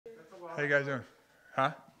How you guys doing?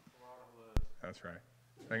 Huh? That's right.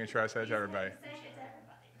 Making sure I say it to everybody.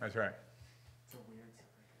 That's right.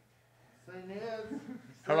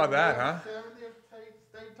 How about that, huh? 70th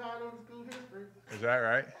state title in school history. Is that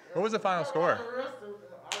right? What was the final score? The rest of it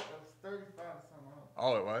was 35 something.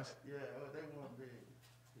 Oh, it was? Yeah, they won big.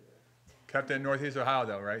 Yeah. Kept in Northeast Ohio,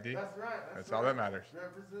 though, right, D? That's right. That's all that matters.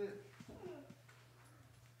 Represent.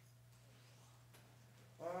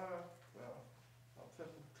 Well, I'll tell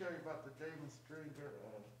you about the Damon Stringer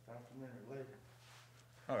documentary later.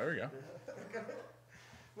 Oh, there we go.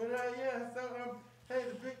 But yeah, so hey,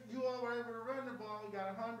 you all were able to run the ball. We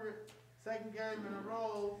got 100, second game in a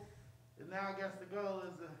row, and now I guess the goal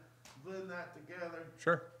is to blend that together.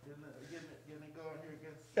 Sure. Getting it going here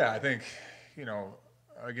against. Yeah, I think,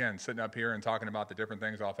 again, sitting up here and talking about the different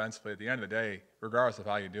things offensively, at the end of the day, regardless of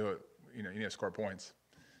how you do it, you need to score points.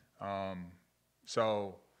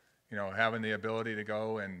 So, having the ability to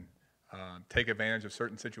go and take advantage of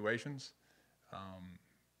certain situations,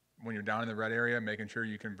 when you're down in the red area, making sure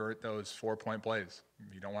you convert those 4-point plays.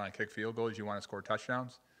 You don't want to kick field goals. You want to score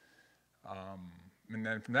touchdowns. And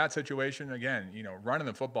then from that situation, again, running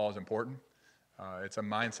the football is important. It's a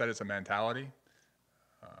mindset. It's a mentality.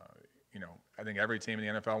 I think every team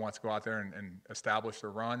in the NFL wants to go out there and establish the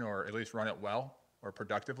run, or at least run it well or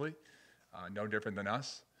productively. No different than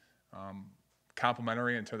us.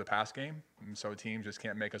 Complementary into the pass game, and so teams just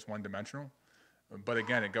can't make us one-dimensional. But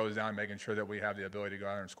again, it goes down making sure that we have the ability to go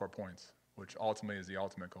out there and score points, which ultimately is the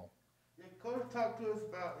ultimate goal. Yeah, Coach talked to us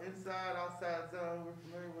about inside, outside zone. We're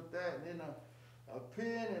familiar with that. And then a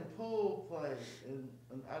pin and pull play. And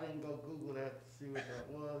I didn't go Google that to see what that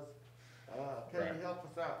was. Can you help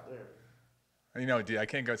us out there? D, I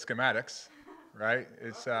can't go schematics, right?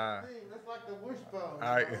 It's that's like the wishbone.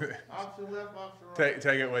 Option left, option right.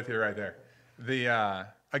 Take it with you right there.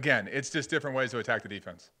 Again, it's just different ways to attack the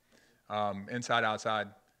defense. Inside, outside,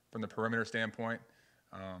 from the perimeter standpoint,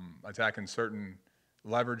 attacking certain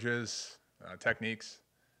leverages, techniques,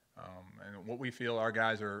 and what we feel our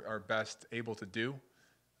guys are best able to do,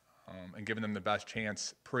 and giving them the best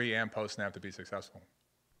chance pre and post snap to be successful.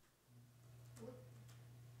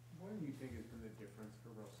 What do you think has been the difference for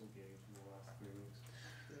Russell Gage in the last 3 weeks?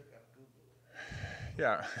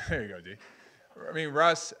 Yeah, there you go, D. I mean,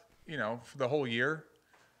 Russ, for the whole year,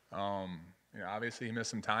 obviously he missed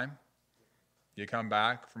some time. You come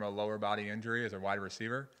back from a lower body injury as a wide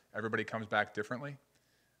receiver. Everybody comes back differently.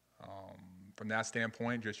 From that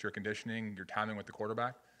standpoint, just your conditioning, your timing with the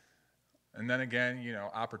quarterback. And then again,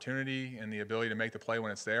 opportunity and the ability to make the play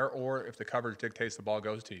when it's there, or if the coverage dictates the ball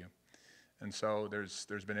goes to you. And so there's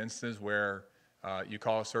been instances where you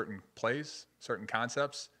call certain plays, certain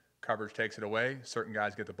concepts, coverage takes it away, certain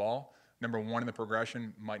guys get the ball. Number one in the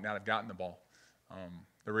progression might not have gotten the ball.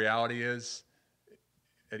 The reality is,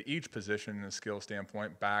 at each position in the skill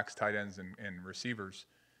standpoint, backs, tight ends, and receivers,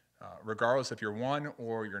 regardless if you're one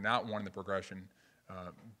or you're not one in the progression,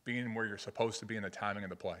 being where you're supposed to be in the timing of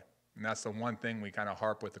the play. And that's the one thing we kind of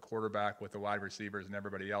harp with the quarterback, with the wide receivers, and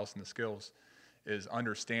everybody else in the skills, is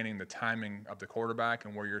understanding the timing of the quarterback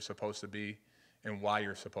and where you're supposed to be and why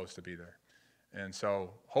you're supposed to be there. And so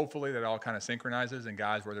hopefully that all kind of synchronizes, and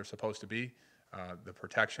guys where they're supposed to be, the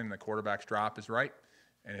protection, the quarterback's drop is right,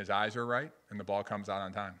 and his eyes are right, and the ball comes out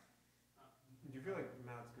on time. Do you feel like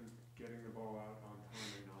Matt's been getting the ball out on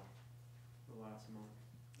time enough the last month?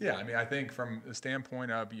 Yeah, I mean, I think from the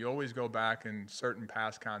standpoint of, you always go back in certain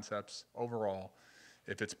pass concepts overall,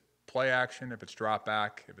 if it's play action, if it's drop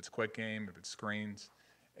back, if it's quick game, if it's screens,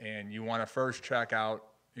 and you want to first check out,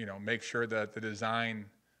 make sure that the design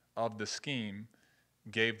of the scheme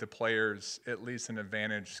gave the players at least an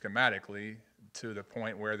advantage schematically to the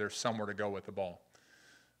point where there's somewhere to go with the ball.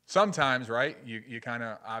 Sometimes, right, you kind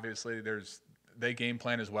of, obviously, they game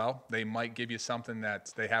plan as well. They might give you something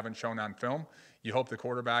that they haven't shown on film. You hope the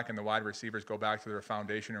quarterback and the wide receivers go back to their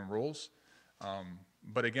foundation and rules.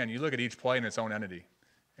 But again, you look at each play in its own entity,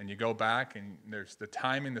 and you go back, and there's the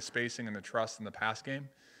timing, the spacing, and the trust in the pass game.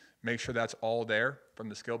 Make sure that's all there from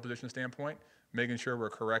the skill position standpoint, making sure we're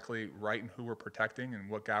correctly right in who we're protecting and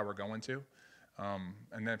what guy we're going to.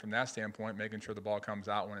 And then from that standpoint, making sure the ball comes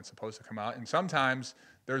out when it's supposed to come out. And sometimes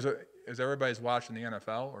as everybody's watching the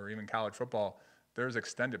NFL or even college football, there's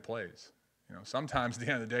extended plays. Sometimes at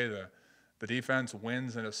the end of the day, the defense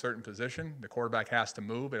wins in a certain position. The quarterback has to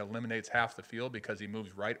move. It eliminates half the field because he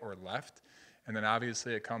moves right or left. And then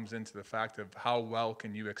obviously it comes into the fact of how well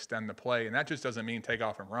can you extend the play. And that just doesn't mean take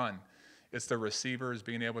off and run. It's the receivers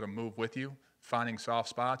being able to move with you, finding soft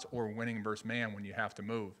spots, or winning versus man when you have to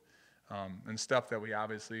move. And stuff that we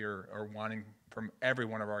obviously are wanting from every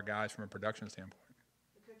one of our guys from a production standpoint.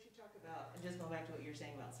 Coach, you talk about, and just going back to what you're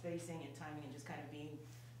saying about spacing and timing and just kind of being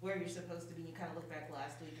where you're supposed to be. You kind of look back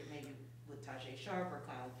last week, or maybe with Tajay Sharp or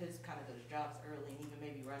Kyle Pitts, kind of those drops early, and even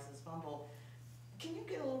maybe Russ's fumble. Can you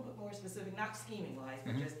get a little bit more specific, not scheming wise,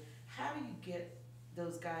 but just how do you get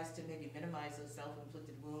those guys to maybe minimize those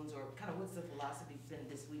self-inflicted wounds, or kind of what's the philosophy been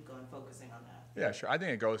this week on focusing on that? Yeah, sure. I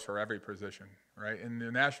think it goes for every position, right? In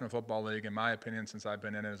the National Football League, in my opinion, since I've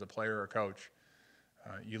been in it as a player or coach,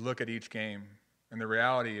 you look at each game, and the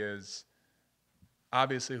reality is,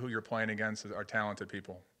 obviously, who you're playing against are talented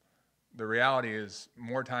people. The reality is,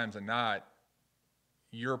 more times than not,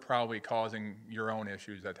 you're probably causing your own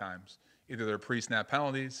issues at times. Either they're pre-snap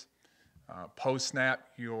penalties, post-snap,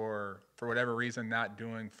 you're, for whatever reason, not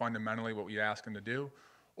doing fundamentally what you ask them to do,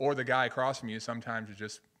 or the guy across from you sometimes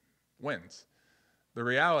just wins. The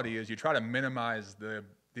reality is you try to minimize the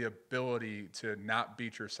ability to not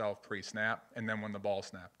beat yourself pre-snap and then when the ball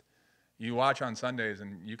snapped. You watch on Sundays,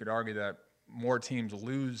 and you could argue that more teams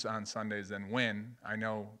lose on Sundays than win. I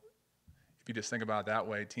know if you just think about it that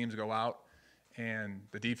way, teams go out and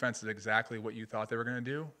the defense is exactly what you thought they were going to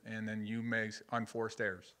do, and then you make unforced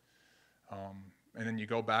errors. And then you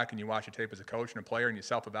go back and you watch a tape as a coach and a player, and you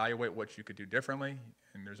self-evaluate what you could do differently.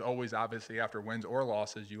 And there's always, obviously, after wins or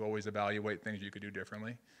losses, you always evaluate things you could do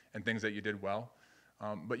differently and things that you did well.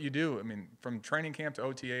 But you do, I mean, from training camp to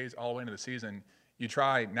OTAs all the way into the season, you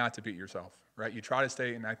try not to beat yourself, right? You try to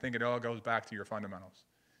stay, and I think it all goes back to your fundamentals.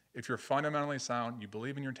 If you're fundamentally sound, you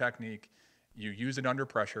believe in your technique, you use it under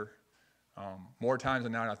pressure, more times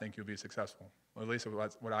than not, I think you'll be successful. At least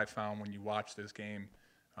what I found when you watch this game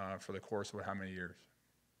for the course of how many years.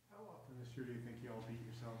 How often this year do you think you all beat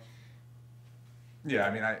yourselves? Yeah,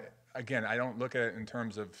 I mean, I don't look at it in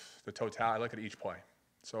terms of the totality. I look at each play.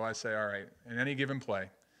 So I say, all right, in any given play,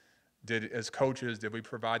 as coaches, did we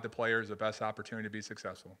provide the players the best opportunity to be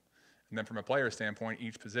successful? And then from a player standpoint,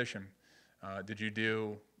 each position, did you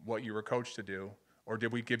do what you were coached to do, or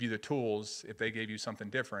did we give you the tools, if they gave you something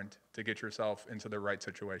different, to get yourself into the right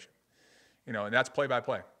situation? You know, and that's play by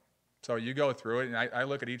play. So you go through it, and I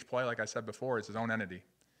look at each play, like I said before, it's its own entity.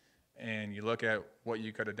 And you look at what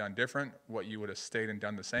you could have done different, what you would have stayed and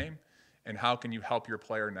done the same, and how can you help your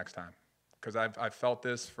player next time? Because I've felt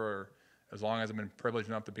this for as long as I've been privileged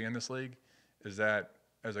enough to be in this league, is that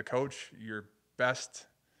as a coach, your best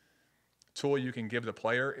tool you can give the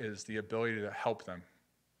player is the ability to help them.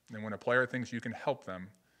 And when a player thinks you can help them,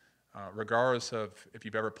 regardless of if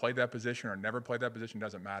you've ever played that position or never played that position,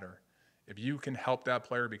 doesn't matter. If you can help that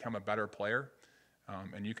player become a better player,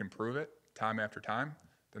 and you can prove it time after time,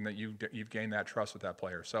 then that you've gained that trust with that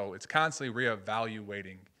player. So it's constantly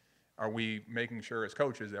reevaluating. Are we making sure as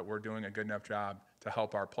coaches that we're doing a good enough job to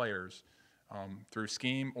help our players through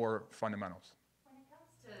scheme or fundamentals? When it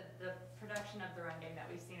comes to the production of the run game that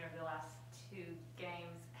we've seen over the last 2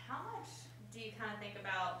 games, how much do you kind of think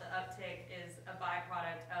about the uptick is a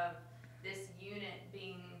byproduct of this unit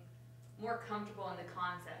being more comfortable in the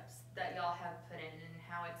concepts that y'all have put in, and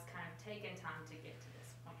how it's kind of taken time to get to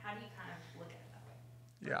this point? How do you kind of look at it that way?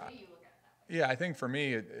 Yeah. Or do you look at it that way? Yeah, I think for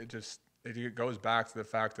me, it goes back to the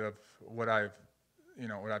fact of what I've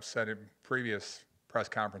said in previous press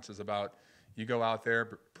conferences about. You go out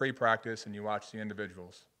there pre-practice and you watch the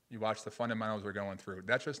individuals. You watch the fundamentals they're going through.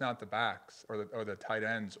 That's just not the backs or the tight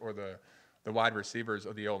ends or the wide receivers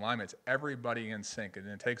or the O-linemen. It's everybody in sync, and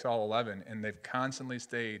it takes all 11, and they've constantly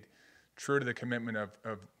stayed true to the commitment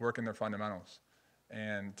of working their fundamentals.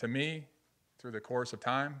 And to me, through the course of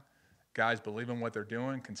time, guys believe in what they're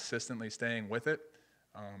doing, consistently staying with it.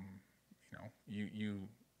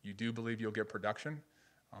 You do believe you'll get production.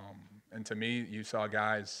 And to me, you saw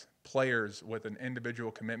players with an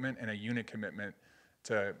individual commitment and a unit commitment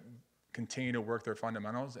to continue to work their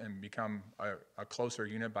fundamentals and become a closer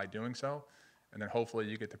unit by doing so. And then hopefully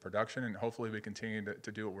you get the production, and hopefully we continue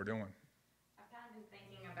to do what we're doing. I've kind of been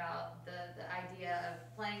thinking about the idea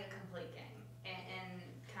of playing a complete game and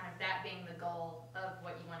kind of that being the goal of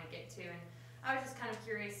what you want to get to. And I was just kind of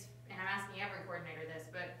curious, and I'm asking every coordinator this,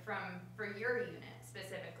 but for your unit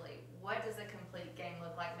specifically, what does a complete game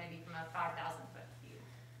look like maybe from a 5,000-foot view?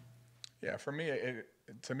 Yeah, for me,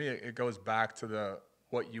 it goes back to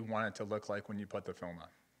what you want it to look like when you put the film on.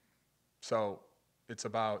 So it's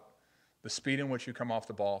about the speed in which you come off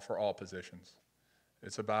the ball for all positions.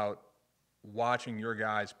 It's about watching your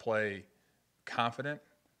guys play confident,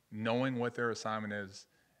 knowing what their assignment is,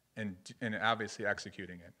 and obviously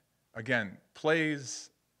executing it. Again,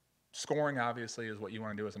 scoring obviously is what you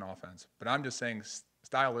want to do as an offense. But I'm just saying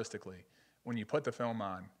stylistically, when you put the film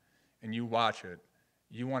on and you watch it,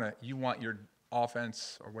 you want your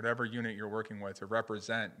offense or whatever unit you're working with to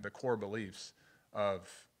represent the core beliefs of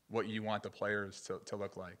what you want the players to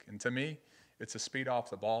look like. And to me, It's the speed off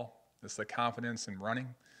the ball. It's the confidence in running.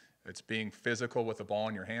 It's being physical with the ball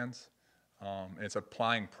in your hands. It's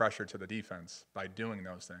applying pressure to the defense by doing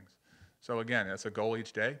those things. So again, it's a goal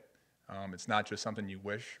each day. It's not just something you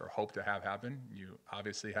wish or hope to have happen. You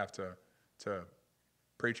obviously have to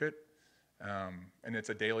preach it, and it's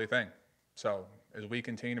a daily thing. So as we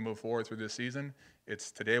continue to move forward through this season,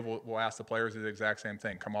 it's today we'll ask the players the exact same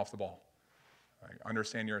thing: come off the ball, right?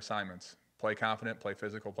 Understand your assignments, play confident, play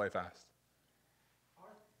physical, play fast.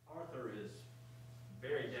 Arthur is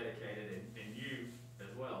very dedicated, and you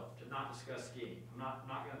as well, to not discuss skiing. I'm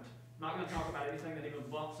not going to talk about anything that even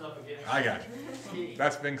bumps up against I got you. skiing.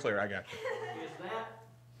 That's been clear. I got you.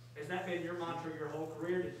 Has that been your mantra your whole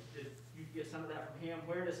career? Did you get some of that from him?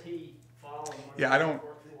 Where does he fall? And what Yeah, does I he don't-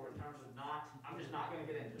 work for in terms of I'm just not going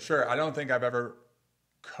to get into it. Sure. I don't think I've ever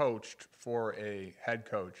coached for a head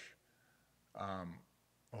coach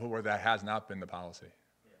where that has not been the policy.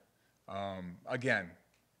 Again,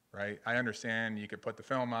 right? I understand you could put the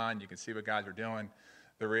film on, you can see what guys are doing.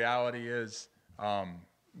 The reality is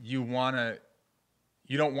you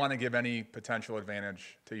don't want to give any potential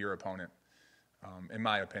advantage to your opponent, in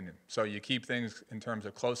my opinion. So you keep things in terms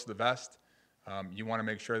of close to the vest. You want to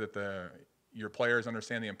make sure that your players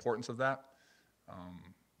understand the importance of that.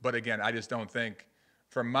 But again, I just don't think,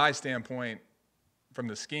 from my standpoint, from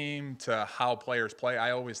the scheme to how players play,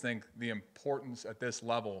 I always think the importance at this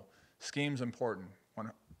level, scheme's important.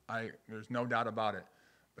 There's no doubt about it.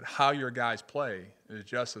 But how your guys play is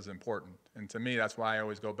just as important. And to me, that's why I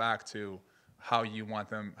always go back to how you want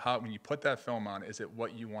them, when you put that film on, is it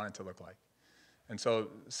what you want it to look like? And so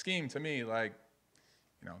scheme, to me, like,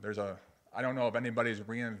 I don't know if anybody's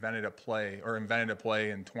reinvented a play or invented a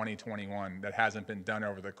play in 2021 that hasn't been done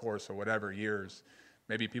over the course of whatever years.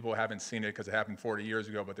 Maybe people haven't seen it because it happened 40 years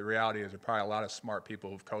ago, but the reality is there are probably a lot of smart people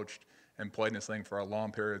who've coached and played in this thing for a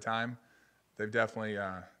long period of time. They've definitely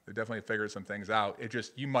figured some things out. It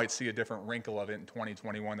just, you might see a different wrinkle of it in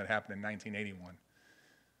 2021 that happened in 1981.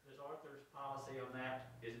 Does Arthur's policy on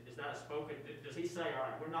that, is that a spoken, does he say, all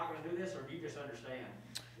right, we're not going to do this, or do you just understand?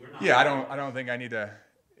 We're not Yeah, I don't think I need to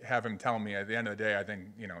have him tell me. At the end of the day, I think,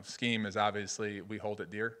 scheme is obviously, we hold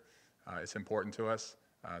it dear. It's important to us.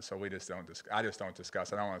 So I just don't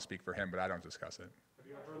discuss it. I don't want to speak for him, but I don't discuss it. Have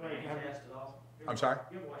you ever watched Manning cast at all? I'm sorry?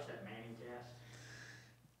 You ever watched that Manning cast?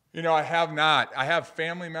 I have not. I have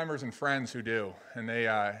family members and friends who do, and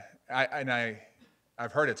I've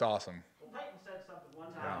heard it's awesome. Well, Peyton said something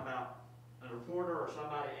one time about a reporter or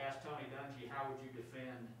somebody asked Tony Dungy, how would you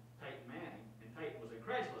defend Peyton Manning? And Peyton was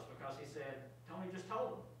incredulous because he said, Tony just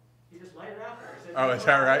told him. He just laid it out there. He said, Oh, is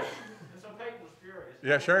that right? And so Peyton was furious.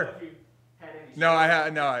 Yeah, sure. Have you had any No,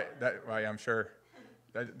 I'm sure.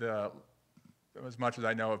 As much as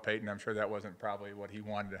I know of Peyton, I'm sure that wasn't probably what he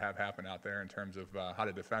wanted to have happen out there in terms of how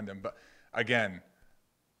to defend him. But again,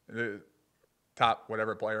 the top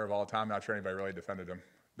whatever player of all time, not sure anybody really defended him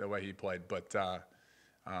the way he played. But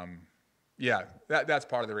yeah, that's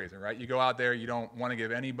part of the reason, right? You go out there, you don't want to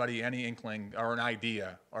give anybody any inkling or an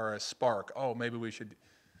idea or a spark. Oh, maybe we should.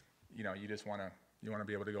 You just want to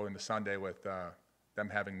be able to go into Sunday with them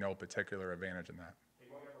having no particular advantage in that. Have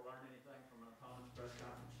you ever learned anything from an opponent's press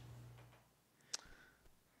conference?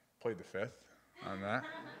 Played the fifth on that.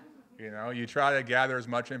 You try to gather as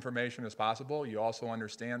much information as possible. You also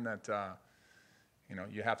understand that,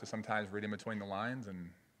 you have to sometimes read in between the lines. And,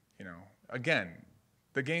 again,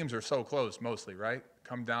 the games are so close mostly, right?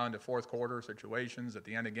 Come down to fourth quarter situations at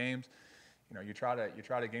the end of games. You try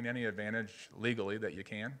to gain any advantage legally that you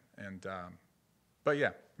can. And, but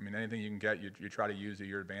yeah, anything you can get, you try to use to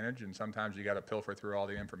your advantage. And sometimes you got to pilfer through all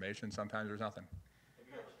the information. Sometimes there's nothing. Have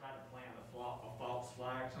you ever tried to plant a false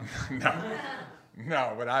flag?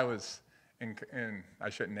 No, but I was in I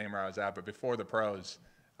shouldn't name where I was at, but before the pros,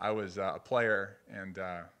 I was a player, and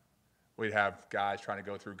we'd have guys trying to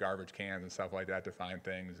go through garbage cans and stuff like that to find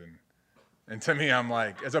things. And to me, I'm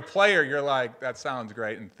like, as a player, you're like, that sounds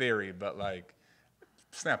great in theory, but like,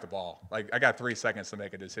 snap the ball. Like, I got 3 seconds to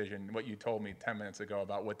make a decision. What you told me 10 minutes ago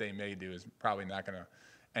about what they may do is probably not going to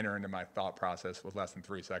enter into my thought process with less than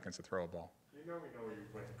 3 seconds to throw a ball. We know where you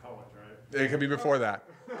went to college, right? It could be before that.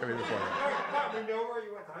 We know where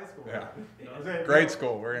you went to high school. Yeah. Right? Grade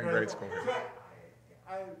school. We're in grade school. So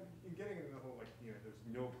I'm getting into the whole, there's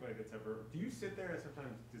no play that's ever, do you sit there and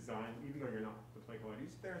sometimes design, even though you're not the play caller, do you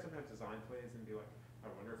sit there and sometimes design plays and be like, I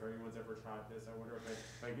wonder if anyone's ever tried this, I wonder if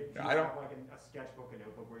do you have like a sketchbook, a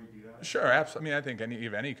notebook where you do that? Sure, absolutely. I think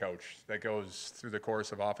any coach that goes through the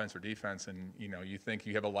course of offense or defense and, you think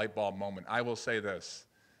you have a light bulb moment. I will say this.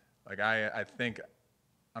 I think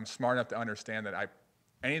I'm smart enough to understand that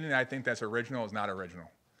anything that I think that's original is not original.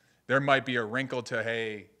 there might be a wrinkle to,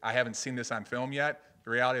 hey, I haven't seen this on film yet. The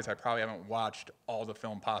reality is I probably haven't watched all the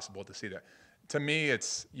film possible to see that. To me,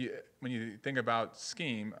 it's when you think about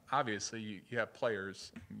scheme, obviously you have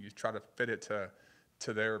players, and you try to fit it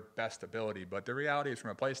to their best ability. But the reality is,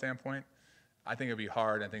 from a play standpoint, I think it'd be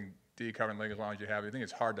hard. I think D covering the league as long as you have, I think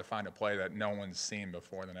it's hard to find a play that no one's seen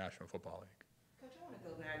before in the National Football League. Coach, I want to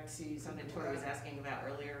go back to something Tori was asking about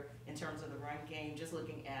earlier in terms of the run game, just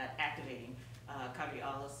looking at activating Qadree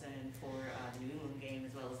Ollison for the New England game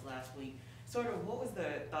as well as last week. Sort of what was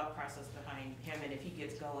the thought process behind him, and if he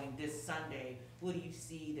gets going this Sunday, what do you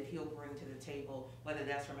see that he'll bring to the table, whether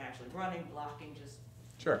that's from actually running, blocking, just...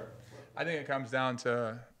 Sure. I think it comes down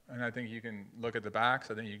to, and I think you can look at the backs,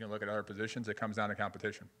 I think you can look at other positions, it comes down to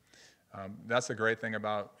competition. That's the great thing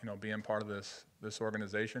about being part of this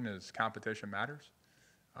organization is competition matters.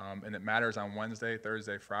 And it matters on Wednesday,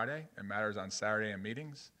 Thursday, Friday. It matters on Saturday in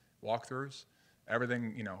meetings, walkthroughs,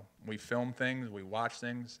 everything, we film things, we watch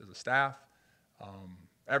things as a staff.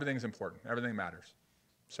 Everything's important. Everything matters.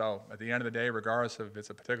 So at the end of the day, regardless of if it's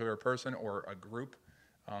a particular person or a group,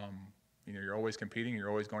 you're always competing. You're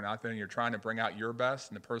always going out there, and you're trying to bring out your best,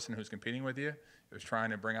 and the person who's competing with you is trying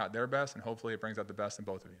to bring out their best, and hopefully it brings out the best in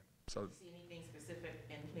both of you. So, see anything specific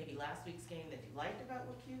in maybe last week's game that you liked about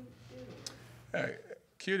what Q did?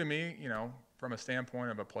 Q to me, from a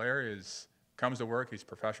standpoint of a player, comes to work. He's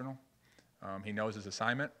professional. He knows his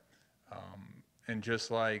assignment. And just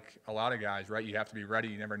like a lot of guys, right, you have to be ready.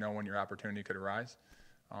 You never know when your opportunity could arise.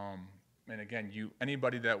 And again,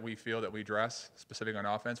 anybody that we feel that we dress specific on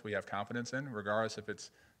offense, we have confidence in, regardless if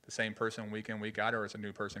it's the same person week in, week out, or it's a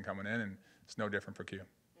new person coming in, and it's no different for Q.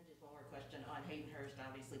 And just one more question on Hayden Hurst,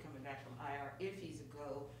 obviously coming back from IR, if he's a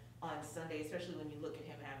go on Sunday, especially when you look at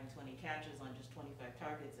him having 20 catches on just 25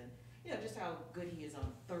 targets, and just how good he is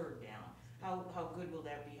on third down. How good will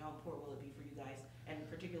that be? How important will it be for you guys, and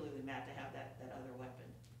particularly Matt, to have that other weapon?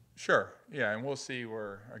 Sure, yeah, and we'll see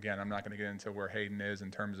where, again, I'm not going to get into where Hayden is in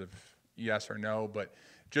terms of yes or no, but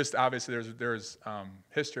just obviously there's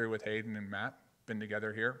history with Hayden and Matt, been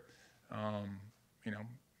together here.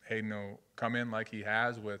 Hayden will come in like he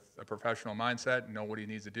has with a professional mindset, know what he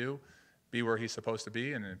needs to do, be where he's supposed to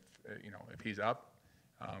be, and if he's up,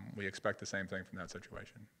 we expect the same thing from that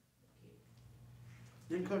situation.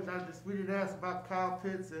 Then, Coach, we didn't ask about Kyle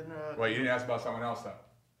Pitts and. Well, you didn't ask about someone else, though.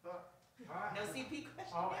 No CP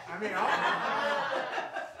question? I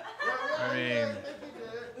mean,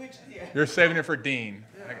 Yeah. you're saving it for Dean.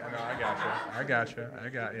 I got you. I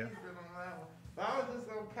got you. But I was just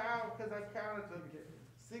on Kyle because I counted the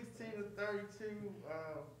 16 to 32.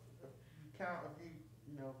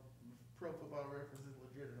 Pro Football Reference is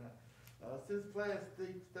legit or not. Since playing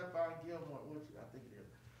Stephon Gilmore, which I think it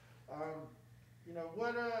is.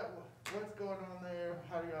 What's going on there?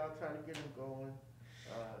 How do y'all try to get him going?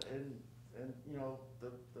 And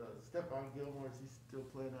the Stephon Gilmore, is he still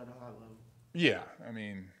playing at a high level? Yeah, I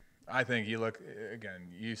mean, I think you look,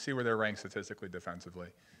 again, you see where they're ranked statistically defensively.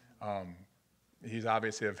 He's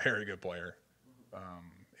obviously a very good player,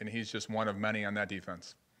 and he's just one of many on that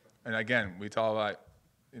defense. And again, we talk about,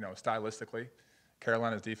 stylistically,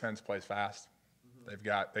 Carolina's defense plays fast.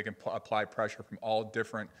 They can apply pressure from all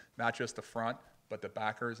different, not just the front, but the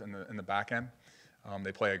backers and the back end.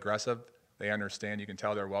 They play aggressive. They understand. You can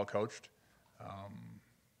tell they're well coached.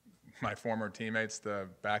 My former teammates, the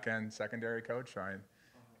back end secondary coach,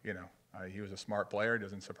 he was a smart player. It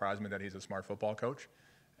doesn't surprise me that he's a smart football coach.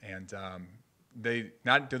 And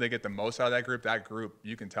not do they get the most out of that group. That group,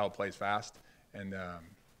 you can tell, plays fast. And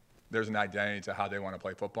there's an identity to how they want to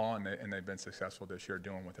play football, and they've been successful this year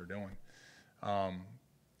doing what they're doing.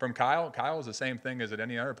 From Kyle is the same thing as at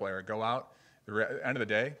any other player. Go out, at the end of the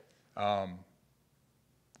day,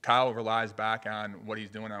 Kyle relies back on what he's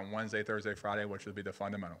doing on Wednesday, Thursday, Friday, which would be the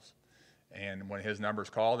fundamentals. And when his number's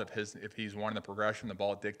called, if he's won the progression, the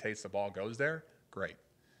ball dictates the ball goes there, great.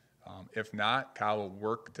 If not, Kyle will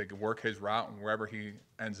work his route, and wherever he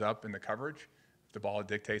ends up in the coverage, if the ball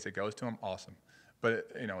dictates it goes to him, awesome. But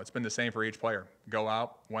it's been the same for each player. Go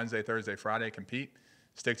out Wednesday, Thursday, Friday, compete,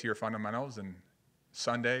 stick to your fundamentals, and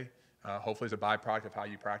Sunday hopefully is a byproduct of how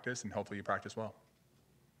you practice, and hopefully you practice well.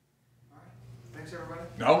 All right. Thanks, everybody.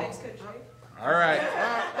 No. Thanks, Coach.